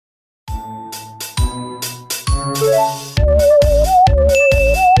Hello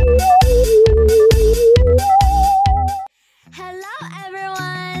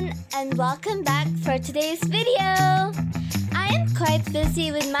everyone and welcome back for today's video. I am quite busy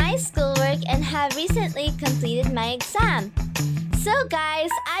with my schoolwork and have recently completed my exam. So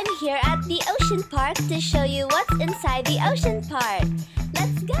guys, I'm here at the ocean park to show you what's inside the ocean park.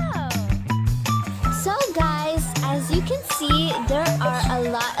 Let's go! So guys, as you can see, there are a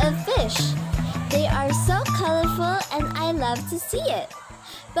lot of fish. They are so colorful and I love to see it.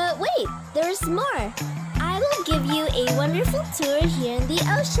 But wait, there's more. I will give you a wonderful tour here in the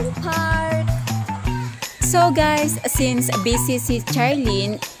ocean park. So guys, since busy si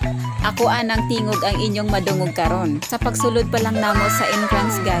Charlyn, ako anang tingog ang inyong madungog karon. Sa pagsulod pa lang namo sa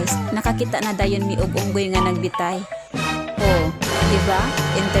entrance guys, nakakita na dayon mi og unggoy nga nagbitay. Oh, di ba?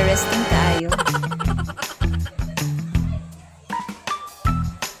 Interesting kaayo.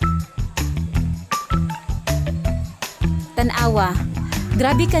 Tanawa,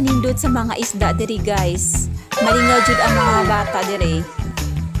 grabe kanindot sa mga isda diri guys. Malingaw jud ang mga bata diri.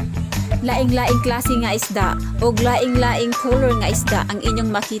 Laing-laing klase nga isda o laing-laing color nga isda ang inyong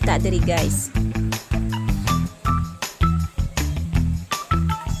makita diri guys.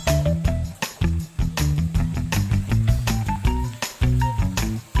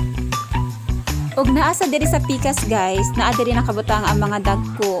 Og naa sa diri sa pikas guys, naa diri nakabutang ang mga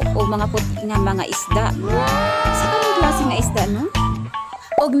dagko o mga puti nga mga isda. Sa kanang klase nga isda no?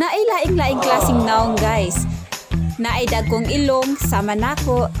 Og naay laing-laing klaseng naong guys. Naay dagkong ilong sama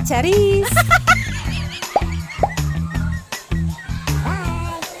nako. Charis!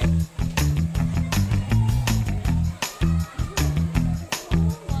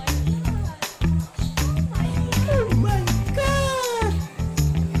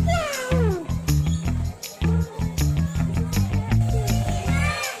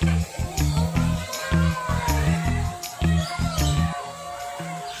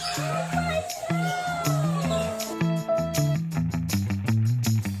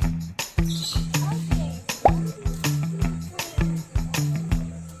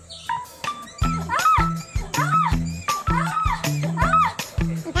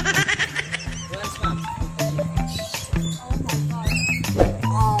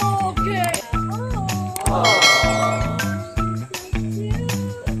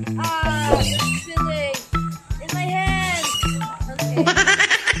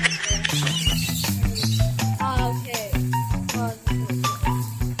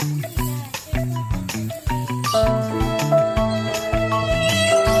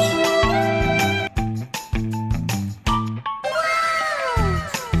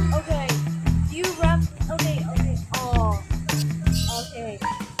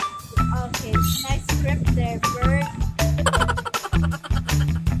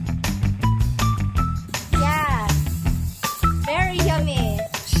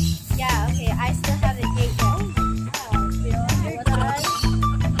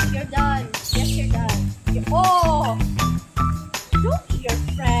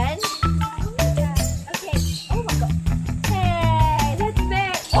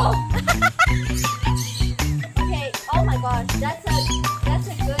 That's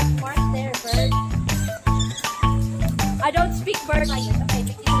a good mark there, bird. I don't speak bird language. Okay,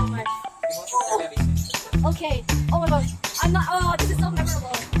 thank you so much. Okay. Oh my gosh. I'm not. Oh, this is so memorable.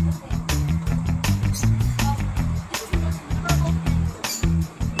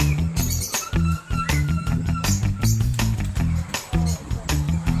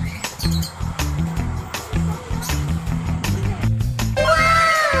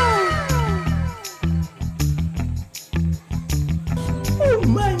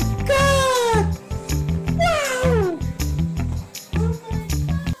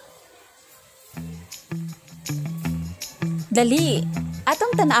 Dali,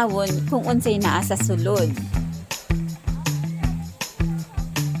 atong tanawon kung unsay naa sa sulod.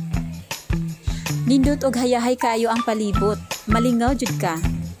 Nindot og hayahay kaayo ang palibot, malingaw jud ka.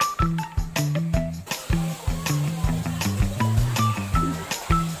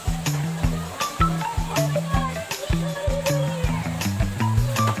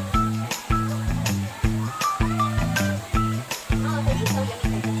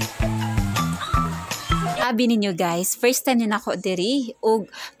 Abi ninyo guys, first time na ako diri og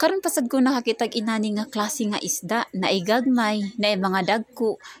karon pasad ko nakakitag inani nga klase nga isda na igagmay, na mga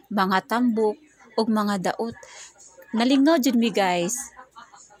dagko, mga tambok og mga daot. Nalingaw jud mi guys.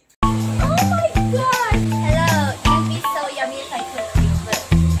 Oh my god! Hello, you'd be so yummy if I cooked you, but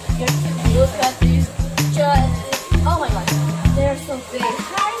you're too big. Look at these just. Oh my god, they're so big.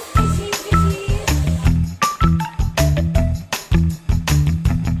 Hi, fishy, fishy.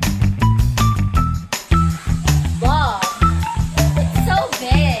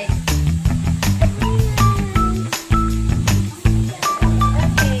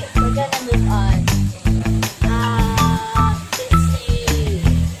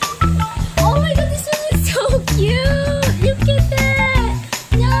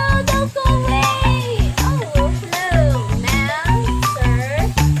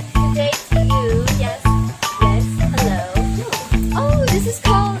 is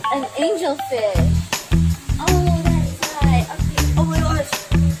called an angelfish. Oh, that's right. Okay. Oh my gosh.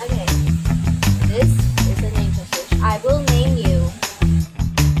 Okay. This is an angelfish. I will name you.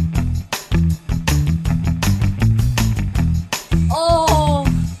 Oh.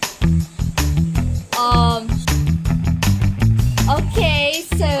 Okay,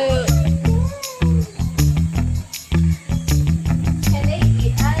 so can they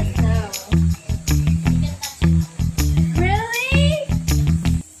eat us? No. Really?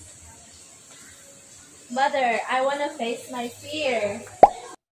 Mother, I want to face my fear.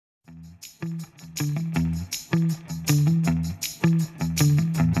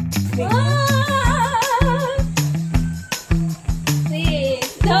 Ah!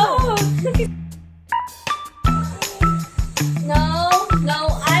 Please, no. No,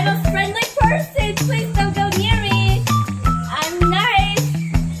 I'm a friendly person. Please don't go near me. I'm nice.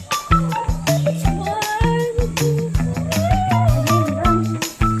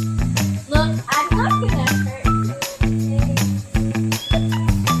 Look, I'm not gonna hurt you.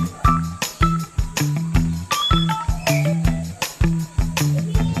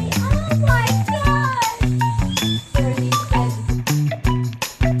 Oh my God. Please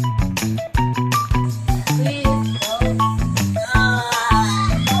don't.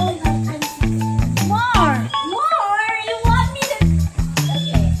 More! You want me to...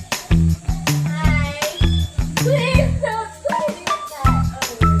 Okay. Hi. Please don't play me with that.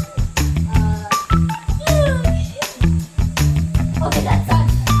 Okay, that's done.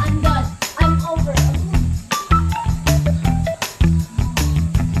 I'm done. I'm over.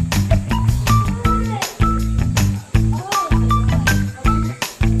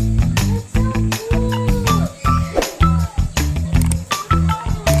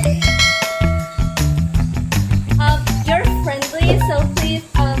 You're friendly, so please,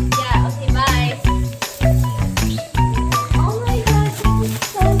 yeah, okay, bye. Oh my God, this is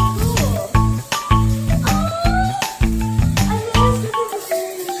so cool. Oh, I love this.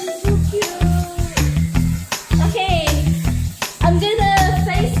 So cute. Okay, I'm gonna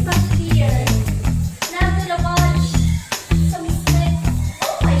face my fear. And I'm gonna watch some snakes.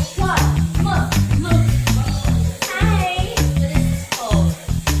 Oh my God, look. Hi. What is this called?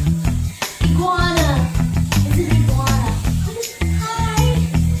 Iguana. Is it iguana?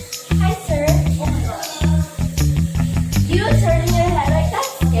 Hi, sir. Oh my God. You turning your head like that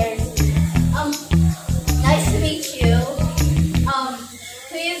scares me. Nice to meet you.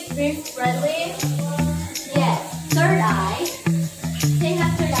 Please be friendly. Yes. Third eye. Say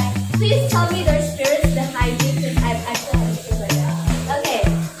that third eye. Please tell me there's spirits behind you because I feel like that. Okay.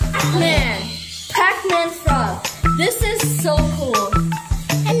 Pac-Man frog. This is so cool.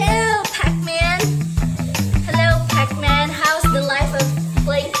 Hello, Pac-Man. Hello, Pac-Man. How's the life of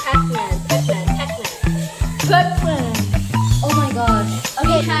playing Pac-Man? Pac-Man. Oh my gosh.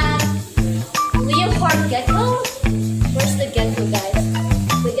 Okay, we have leopard gecko. Where's the gecko, guys?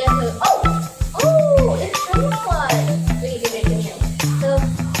 The gecko. Oh, it's camouflage. Wait, give me. So,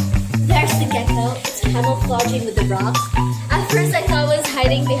 there's the gecko. It's camouflaging with the rocks. At first, I thought it was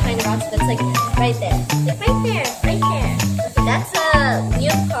hiding behind rocks, but it's like right there. Like right there. Okay, that's a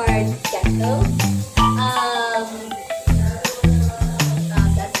leopard gecko.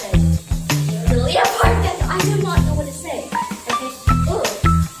 That's it. The leopard gecko. I do not know what to say. Okay. Ooh,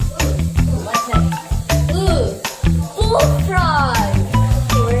 what's that? Ooh, bullfrog.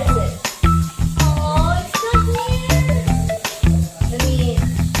 Okay, where is it? Oh, it's not here. Let me.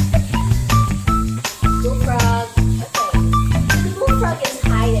 Bullfrog. Okay. The bullfrog is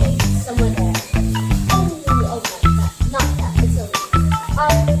hiding somewhere there. Oh, not that. It's over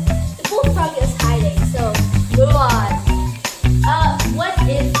here. The bullfrog is hiding. So move on. What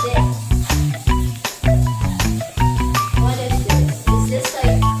is this? What is this? Is this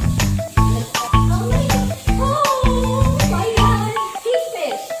like? Oh my God!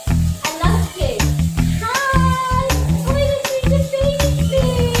 Kingfish. I love fish. Hi. Oh my God, it's a baby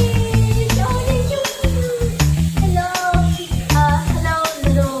fish. Oh, they're so cute. Hello. Hello,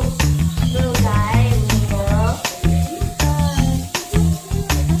 little guy, little girl.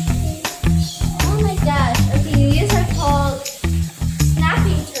 Oh my gosh. Okay, these are called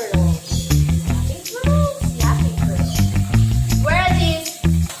snapping turtles. Snapping turtles? Where are these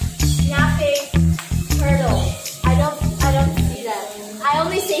snapping turtles? I don't see that. I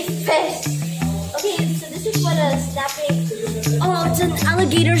only see fish. Okay, so this is what a snapping... Oh, it's an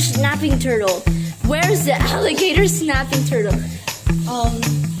alligator snapping turtle. Where's the alligator snapping turtle?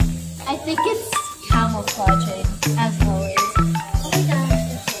 I think it's camouflaging, as always. Oh my gosh,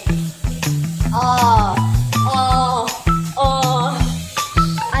 okay.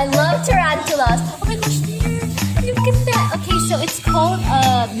 I love tarantulas. Oh my gosh, look at that. Okay, so it's called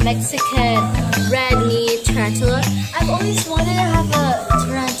a Mexican red meat tarantula. I've always wanted to have a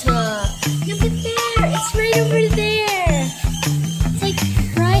tarantula. Look at there, it's right over there. It's like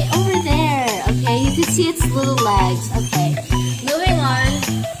right over there. Okay, you can see its little legs. Okay, moving on.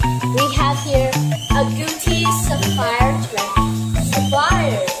 We have here a Gucci sapphire tarantula.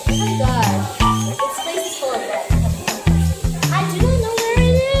 Sapphire. Oh my god, this place is full of red. I do not know where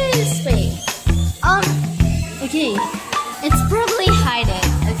it is. Wait. Okay. It's probably hiding,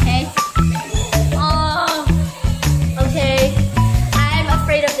 okay? Oh, okay. I'm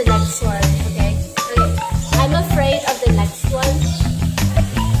afraid of the next one, okay? Okay. I'm afraid of the next one.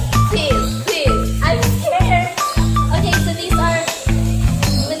 Please, please. I'm scared. Okay, so these are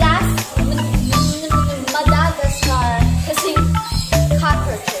Madagascar kissing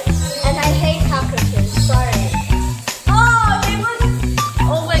cockroaches. And I hate cockroaches. Sorry. Oh, they were...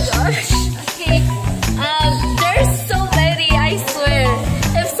 Oh my gosh. Okay. There's so many, I swear.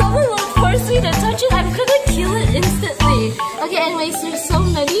 If someone would force me to touch it, I'm gonna kill it instantly. Okay, anyways, there's so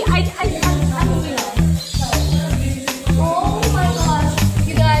many. I'm moving on. Oh my gosh.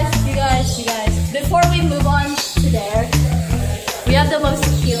 You guys. Before we move on to there, we have the most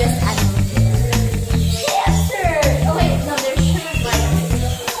cutest animal here. Hamster! Oh wait, no, there's sugar glider.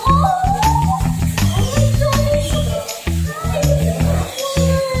 Oh my god, it's so cute.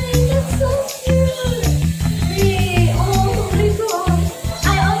 That's so cute. Oh my god. I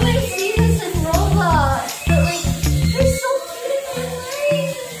always see this in Roblox, but like, they're so cute.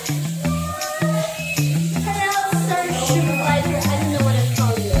 Hamster, sugar glider, I don't know what it's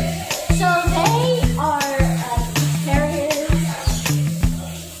called yet. So they are terriers.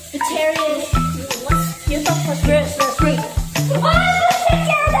 The terriers, you thought was